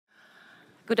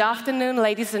Good afternoon,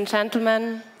 ladies and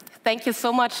gentlemen. Thank you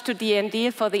so much to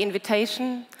DLD for the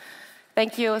invitation.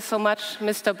 Thank you so much,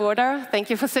 Mr. Burda. Thank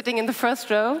you for sitting in the first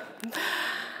row.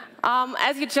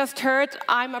 As you just heard,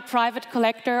 I'm a private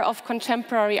collector of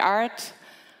contemporary art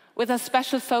with a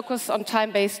special focus on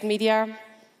time-based media.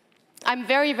 I'm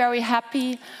very, very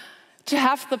happy to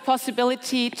have the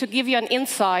possibility to give you an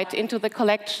insight into the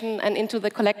collection and into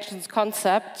the collection's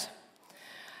concept.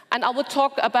 And I will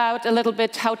talk about a little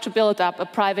bit how to build up a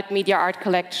private media art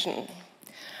collection.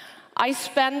 I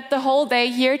spent the whole day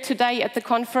here today at the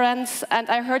conference, and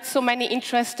I heard so many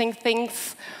interesting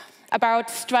things about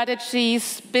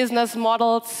strategies, business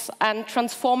models, and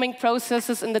transforming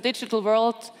processes in the digital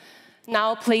world.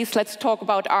 Now, please, let's talk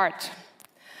about art.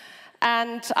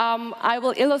 And I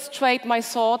will illustrate my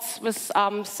thoughts with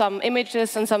some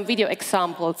images and some video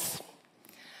examples.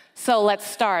 So let's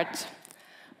start.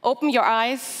 Open your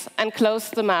eyes and close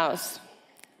the mouth.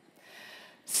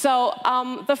 So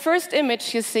the first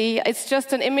image you see is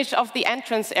just an image of the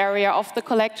entrance area of the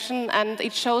collection, and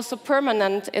it shows a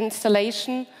permanent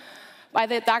installation by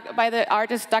the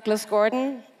artist Douglas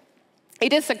Gordon.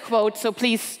 It is a quote, so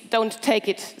please don't take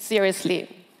it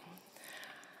seriously.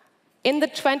 In the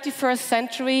 21st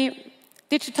century,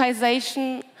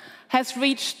 digitization has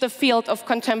reached the field of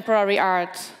contemporary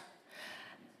art.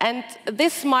 And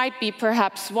this might be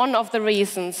perhaps one of the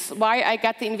reasons why I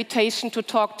got the invitation to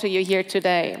talk to you here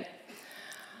today.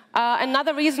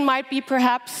 Another reason might be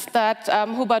perhaps that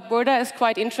Hubert Burda is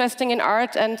quite interesting in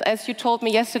art, and as you told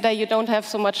me yesterday, you don't have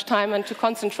so much time and to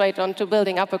concentrate on to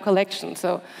building up a collection,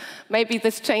 so maybe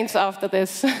this changes after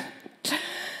this.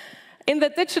 In the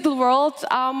digital world,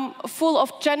 full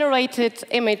of generated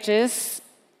images,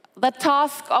 the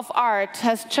task of art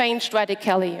has changed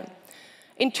radically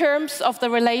in terms of the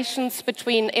relations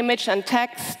between image and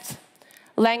text,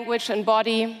 language and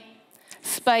body,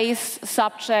 space,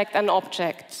 subject and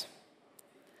object.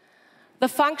 The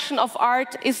function of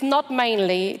art is not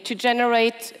mainly to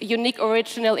generate unique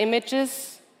original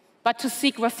images, but to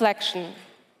seek reflection.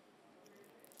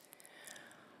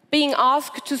 Being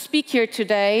asked to speak here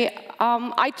today,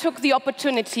 I took the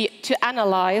opportunity to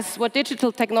analyze what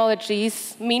digital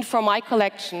technologies mean for my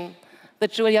collection, the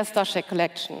Julia Stoscheck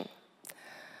Collection.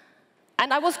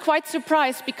 And I was quite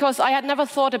surprised because I had never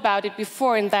thought about it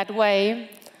before in that way,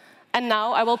 and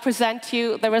now I will present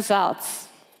you the results.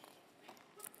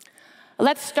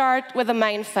 Let's start with the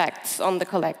main facts on the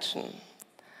collection.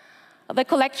 The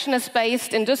collection is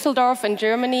based in Düsseldorf in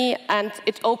Germany, and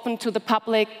it opened to the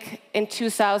public in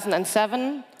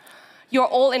 2007. You're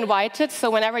all invited,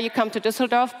 so whenever you come to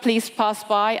Düsseldorf, please pass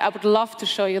by. I would love to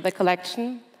show you the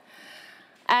collection.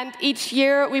 And each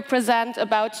year we present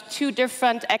about 2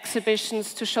 different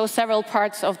exhibitions to show several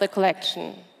parts of the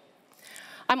collection.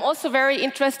 I'm also very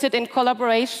interested in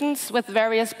collaborations with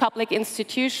various public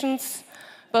institutions,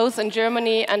 both in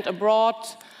Germany and abroad.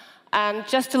 And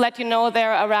just to let you know,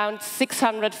 there are around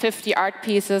 650 art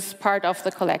pieces part of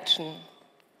the collection.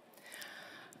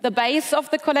 The base of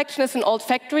the collection is an old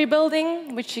factory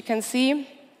building, which you can see.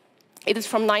 It is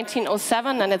from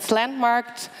 1907 and it's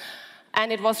landmarked.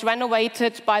 And it was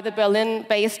renovated by the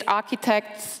Berlin-based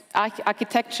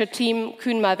architecture team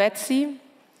Kühn-Malvezzi.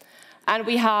 And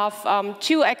we have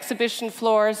 2 exhibition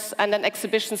floors and an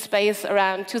exhibition space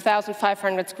around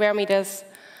 2,500 square meters.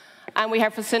 And we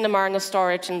have a cinema and a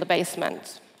storage in the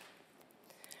basement.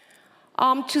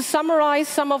 To summarize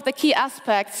some of the key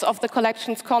aspects of the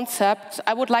collection's concept,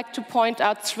 I would like to point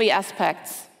out 3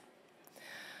 aspects.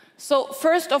 So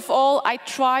first of all, I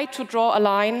try to draw a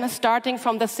line starting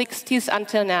from the 60s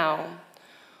until now.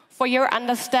 For your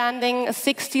understanding, the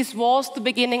 60s was the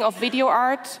beginning of video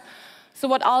art. So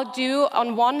what I'll do,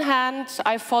 on one hand,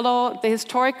 I follow the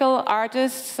historical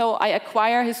artists, so I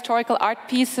acquire historical art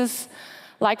pieces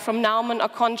like from Naumann,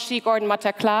 Okonchi, Gordon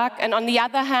Matta Clark, and on the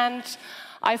other hand,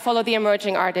 I follow the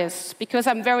emerging artists because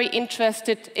I'm very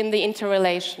interested in the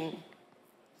interrelation.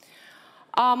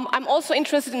 I'm also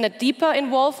interested in a deeper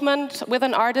involvement with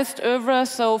an artist oeuvre,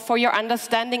 so for your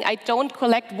understanding, I don't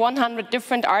collect 100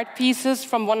 different art pieces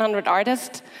from 100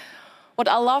 artists. What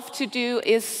I love to do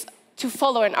is to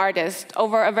follow an artist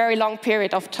over a very long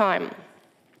period of time.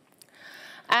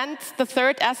 And the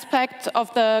third aspect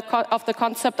of the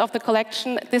concept of the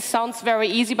collection, this sounds very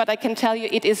easy, but I can tell you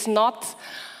it is not.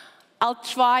 I'll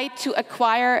try to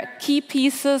acquire key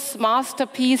pieces,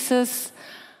 masterpieces,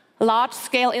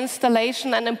 large-scale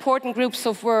installation and important groups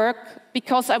of work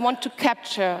because I want to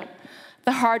capture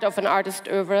the heart of an artist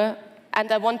oeuvre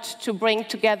and I want to bring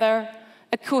together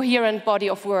a coherent body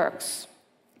of works.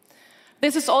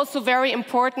 This is also very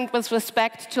important with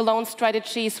respect to loan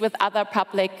strategies with other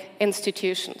public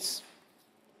institutions.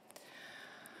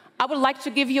 I would like to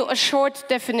give you a short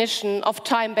definition of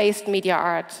time-based media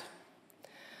art.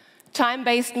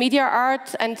 Time-based media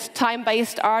art and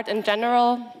time-based art in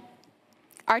general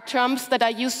are terms that are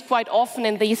used quite often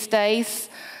in these days,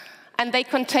 and they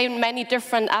contain many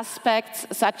different aspects,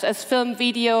 such as film,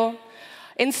 video,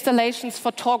 installations,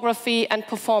 photography, and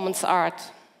performance art.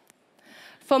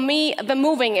 For me, the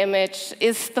moving image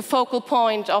is the focal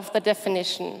point of the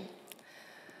definition.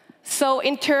 So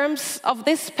in terms of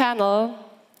this panel,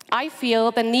 I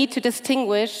feel the need to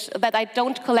distinguish that I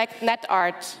don't collect net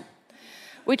art,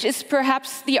 which is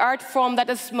perhaps the art form that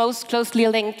is most closely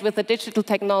linked with the digital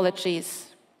technologies.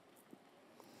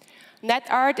 Net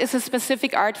art is a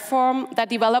specific art form that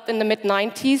developed in the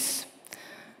mid-90s.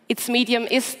 Its medium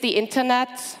is the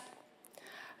internet,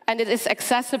 and it is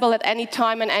accessible at any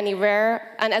time and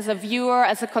anywhere. And as a viewer,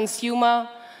 as a consumer,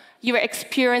 you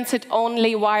experience it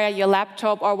only via your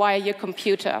laptop or via your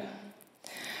computer.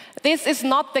 This is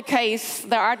not the case,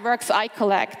 the artworks I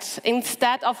collect.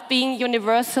 Instead of being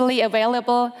universally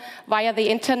available via the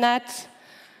internet,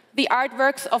 the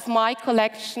artworks of my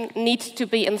collection need to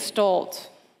be installed.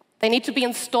 They need to be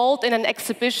installed in an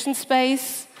exhibition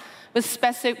space with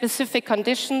specific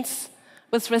conditions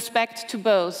with respect to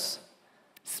both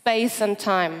space and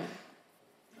time.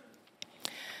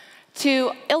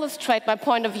 To illustrate my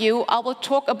point of view, I will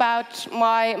talk about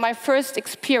my first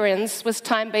experience with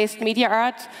time-based media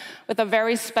art, with a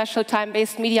very special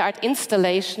time-based media art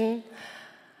installation.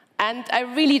 And I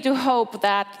really do hope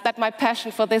that my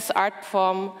passion for this art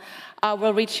form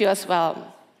will reach you as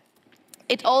well.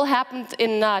 It all happened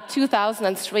in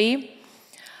 2003.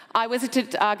 I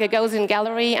visited Gagosian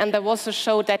Gallery, and there was a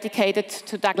show dedicated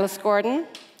to Douglas Gordon.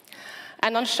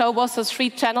 And on show was a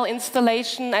 3-channel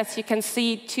installation, as you can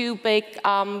see, 2 big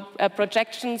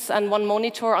projections and 1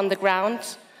 monitor on the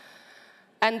ground.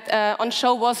 And on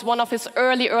show was one of his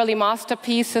early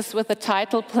masterpieces with the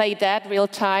title Play Dead, Real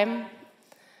Time,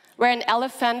 where an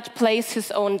elephant plays his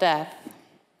own death.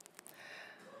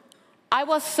 I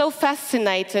was so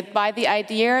fascinated by the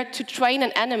idea to train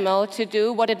an animal to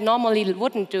do what it normally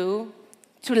wouldn't do,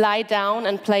 to lie down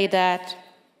and play dead.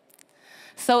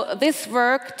 So this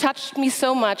work touched me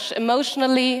so much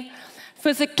emotionally,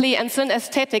 physically, and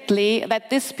synesthetically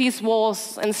that this piece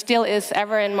was and still is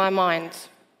ever in my mind.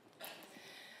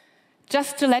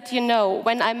 Just to let you know,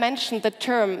 when I mentioned the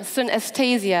term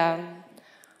synesthesia,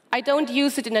 I don't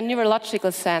use it in a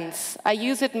neurological sense. I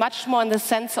use it much more in the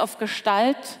sense of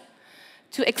gestalt,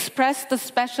 to express the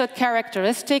special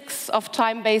characteristics of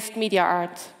time-based media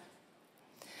art.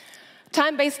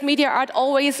 Time-based media art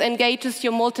always engages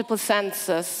your multiple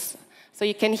senses. So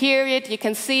you can hear it, you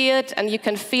can see it, and you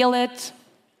can feel it.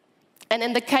 And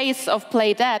in the case of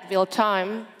Play Dead, Real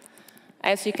Time,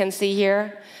 as you can see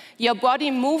here, your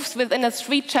body moves within a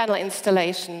 3-channel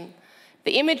installation.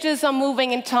 The images are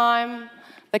moving in time,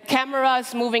 the camera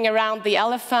is moving around the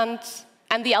elephant,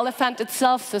 and the elephant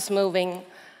itself is moving.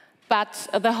 But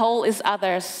the whole is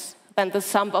others than the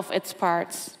sum of its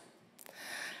parts.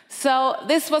 So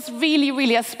this was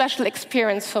really a special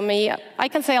experience for me. I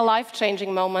can say a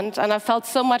life-changing moment, and I felt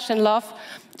so much in love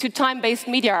to time-based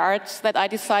media art that I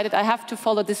decided I have to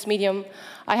follow this medium.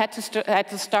 I had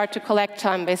to start to collect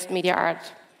time-based media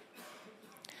art.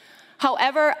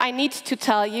 However, I need to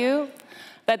tell you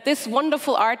that this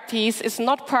wonderful art piece is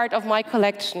not part of my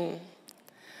collection.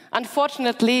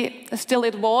 Unfortunately, still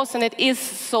it was, and it is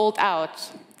sold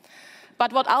out.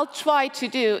 But what I'll try to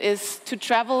do is to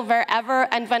travel wherever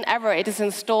and whenever it is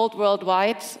installed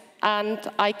worldwide, and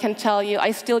I can tell you,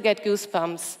 I still get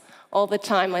goosebumps all the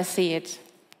time I see it.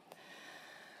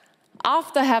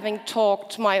 After having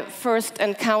talked my first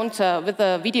encounter with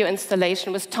a video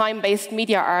installation with time-based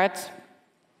media art,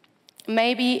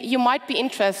 maybe you might be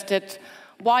interested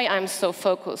why I'm so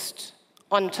focused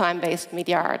on time-based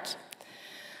media art.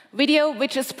 Video,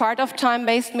 which is part of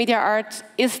time-based media art,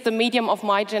 is the medium of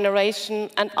my generation,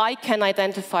 and I can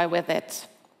identify with it.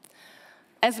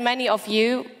 As many of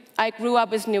you, I grew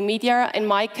up with new media, in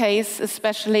my case,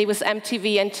 especially with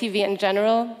MTV and TV in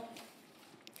general.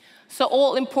 So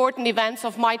all important events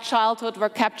of my childhood were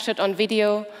captured on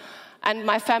video, and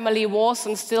my family was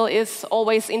and still is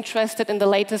always interested in the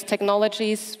latest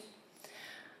technologies.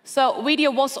 So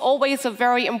video was always a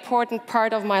very important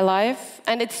part of my life,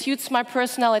 and it suits my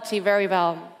personality very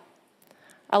well.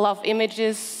 I love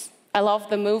images, I love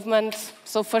the movement,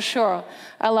 so for sure,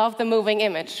 I love the moving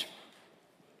image.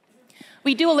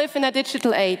 We do live in a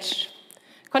digital age.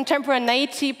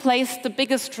 Contemporaneity plays the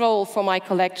biggest role for my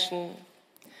collection.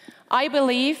 I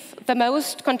believe the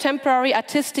most contemporary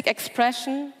artistic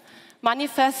expression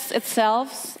manifests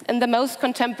itself in the most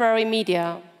contemporary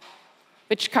media,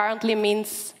 which currently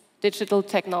means digital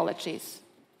technologies.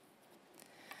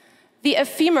 The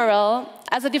ephemeral,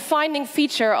 as a defining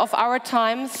feature of our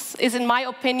times, is, in my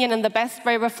opinion, in the best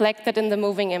way reflected in the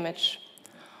moving image.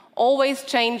 Always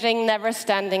changing, never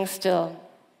standing still.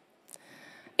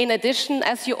 In addition,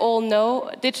 as you all know,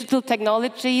 digital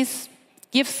technologies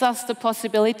gives us the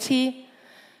possibility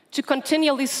to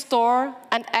continually store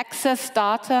and access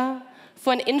data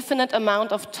for an infinite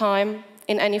amount of time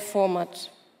in any format.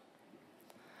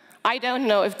 I don't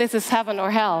know if this is heaven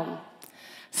or hell.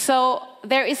 So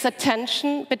there is a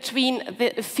tension between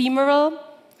the ephemeral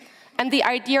and the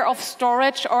idea of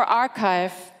storage or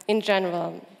archive in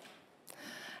general.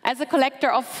 As a collector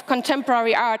of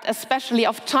contemporary art, especially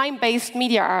of time-based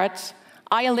media art,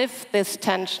 I live this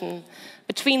tension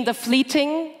between the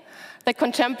fleeting, the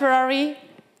contemporary,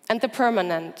 and the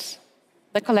permanent,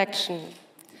 the collection.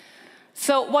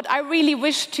 So what I really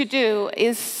wish to do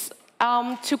is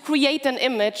to create an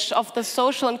image of the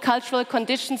social and cultural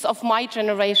conditions of my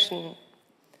generation.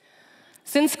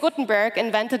 Since Gutenberg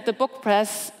invented the book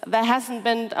press, there hasn't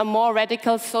been a more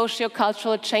radical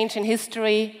socio-cultural change in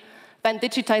history than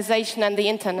digitization and the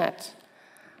internet.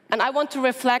 And I want to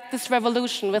reflect this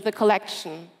revolution with the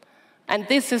collection. And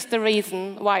this is the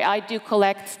reason why I do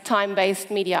collect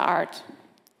time-based media art.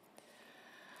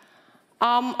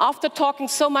 After talking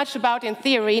so much about in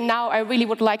theory, now I really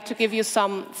would like to give you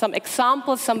some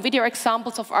examples, some video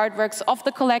examples of artworks of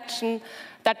the collection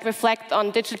that reflect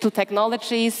on digital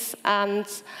technologies. And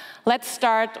let's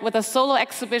start with a solo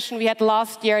exhibition we had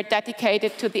last year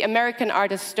dedicated to the American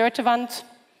artist Sturtevant.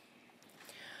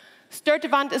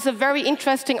 Sturtevant is a very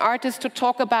interesting artist to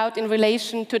talk about in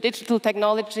relation to digital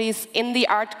technologies in the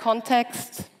art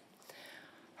context.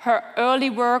 Her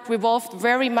early work revolved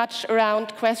very much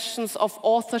around questions of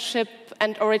authorship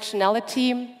and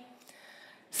originality.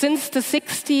 Since the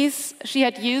 60s, she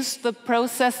had used the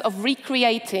process of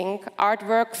recreating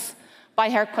artworks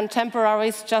by her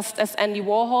contemporaries, just as Andy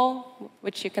Warhol,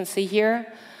 which you can see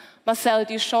here, Marcel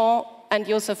Duchamp, and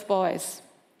Joseph Beuys.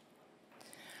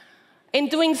 In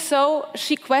doing so,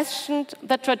 she questioned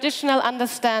the traditional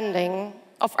understanding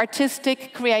of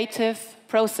artistic, creative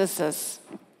processes.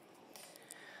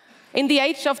 In the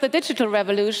age of the digital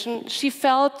revolution, she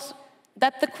felt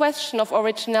that the question of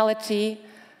originality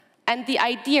and the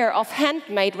idea of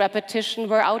handmade repetition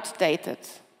were outdated.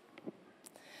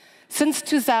 Since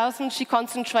 2000, she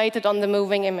concentrated on the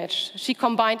moving image. She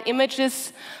combined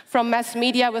images from mass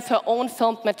media with her own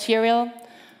filmed material,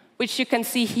 which you can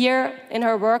see here in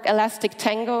her work, Elastic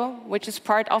Tango, which is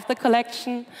part of the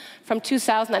collection from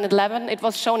 2011. It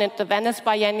was shown at the Venice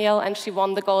Biennial, and she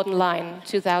won the Golden Lion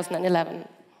 2011.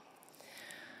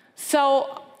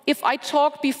 So, if I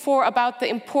talked before about the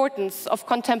importance of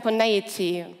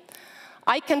contemporaneity,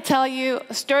 I can tell you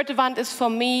Sturtevant is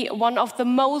for me one of the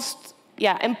most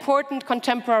important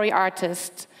contemporary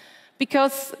artists.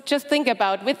 Because just think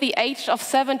about, with the age of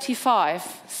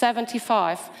 75,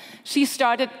 she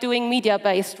started doing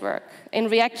media-based work in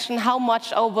reaction how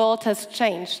much our world has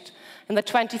changed in the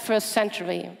 21st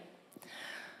century.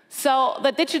 So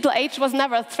the digital age was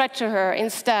never a threat to her.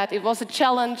 Instead, it was a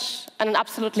challenge and an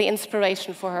absolutely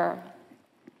inspiration for her.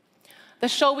 The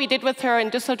show we did with her in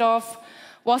Düsseldorf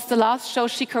was the last show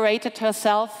she curated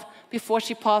herself before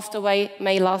she passed away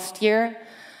May last year.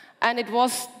 And it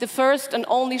was the first and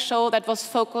only show that was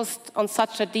focused on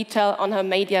such a detail on her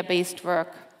media-based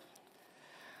work.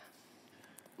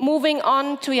 Moving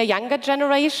on to a younger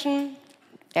generation,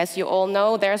 as you all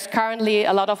know, there's currently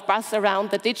a lot of buzz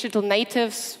around the digital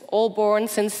natives, all born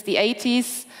since the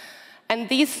 80s. And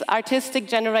this artistic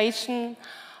generation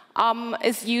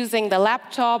is using the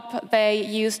laptop, they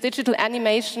use digital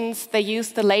animations, they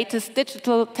use the latest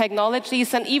digital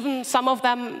technologies, and even some of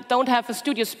them don't have a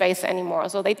studio space anymore,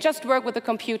 so they just work with a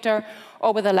computer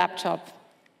or with a laptop.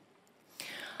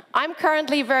 I'm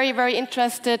currently very, very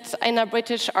interested in a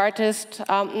British artist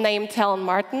named Helen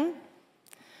Martin.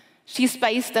 She's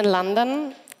based in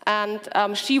London, and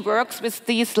she works with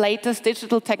these latest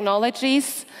digital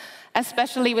technologies,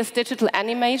 especially with digital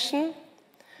animation.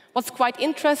 What's quite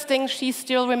interesting, she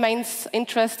still remains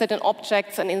interested in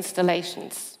objects and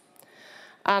installations.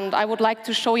 And I would like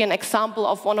to show you an example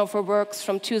of one of her works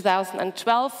from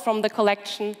 2012 from the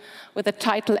collection with the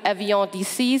title Avion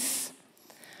Disease.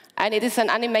 And it is an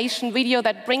animation video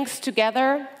that brings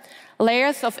together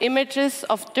layers of images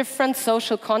of different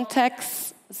social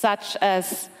contexts, such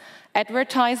as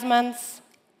advertisements,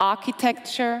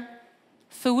 architecture,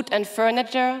 food and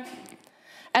furniture,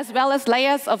 as well as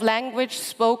layers of language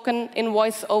spoken in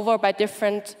voice-over by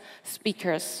different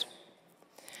speakers.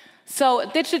 So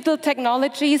digital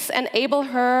technologies enable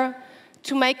her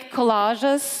to make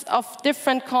collages of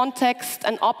different contexts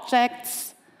and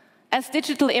objects as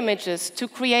digital images to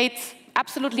create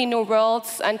absolutely new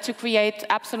worlds and to create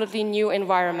absolutely new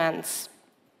environments.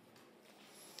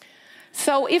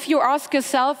 So if you ask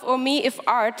yourself or me if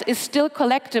art is still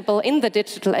collectible in the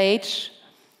digital age,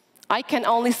 I can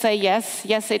only say yes,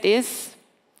 yes it is.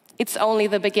 It's only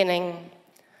the beginning.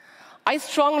 I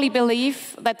strongly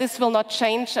believe that this will not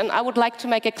change, and I would like to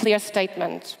make a clear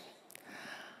statement.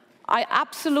 I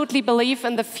absolutely believe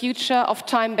in the future of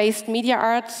time-based media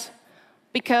art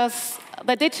because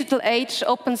the digital age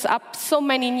opens up so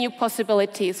many new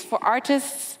possibilities for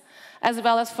artists as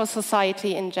well as for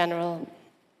society in general.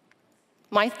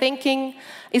 My thinking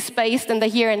is based in the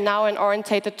here and now and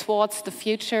orientated towards the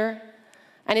future.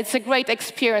 And it's a great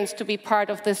experience to be part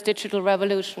of this digital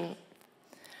revolution.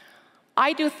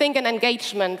 I do think an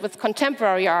engagement with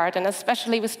contemporary art, and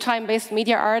especially with time-based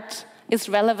media art, is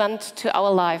relevant to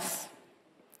our lives.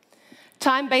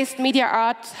 Time-based media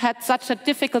art had such a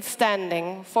difficult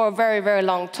standing for a very, very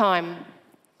long time.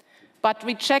 But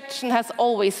rejection has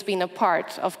always been a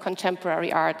part of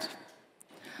contemporary art.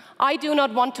 I do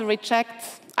not want to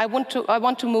reject. I want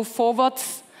to move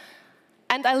forwards.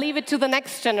 And I leave it to the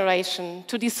next generation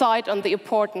to decide on the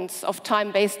importance of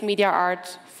time-based media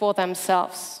art for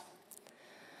themselves.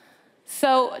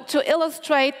 So, to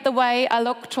illustrate the way I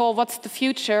look towards the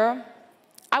future,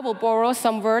 I will borrow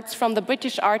some words from the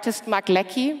British artist Mark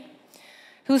Leckey,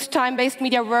 whose time-based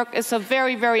media work is a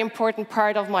very, very important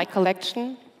part of my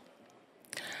collection.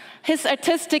 His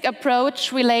artistic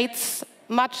approach relates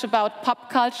much about pop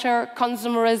culture,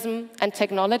 consumerism, and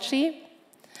technology.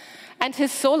 And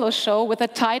his solo show with the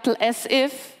title As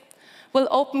If will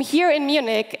open here in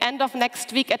Munich end of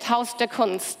next week at Haus der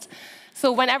Kunst.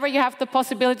 So whenever you have the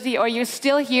possibility or you're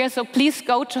still here, so please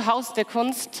go to Haus der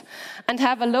Kunst and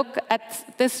have a look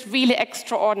at this really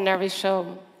extraordinary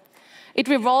show. It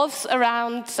revolves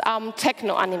around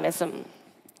techno-animism.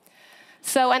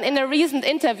 So, and in a recent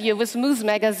interview with Muse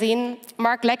magazine,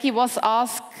 Mark Leckey was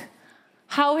asked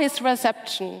how his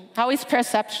perception,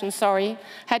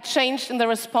 had changed in the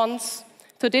response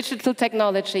to digital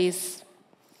technologies.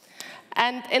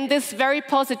 And in this very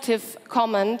positive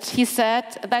comment, he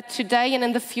said that today and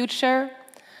in the future,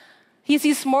 he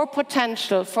sees more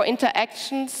potential for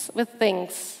interactions with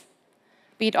things,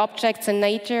 be it objects in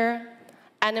nature,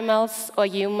 animals, or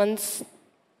humans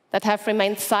that have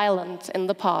remained silent in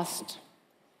the past.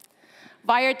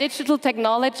 Via digital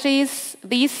technologies,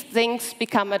 these things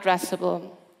become addressable.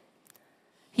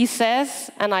 He says,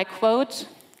 and I quote,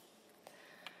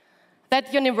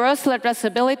 that universal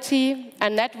addressability, a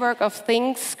network of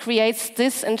things, creates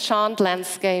this enchanted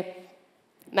landscape.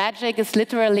 Magic is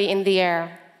literally in the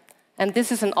air, and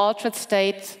this is an altered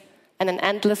state and an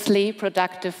endlessly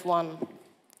productive one.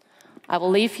 I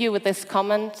will leave you with this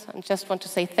comment and just want to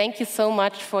say thank you so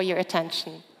much for your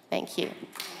attention. Thank you.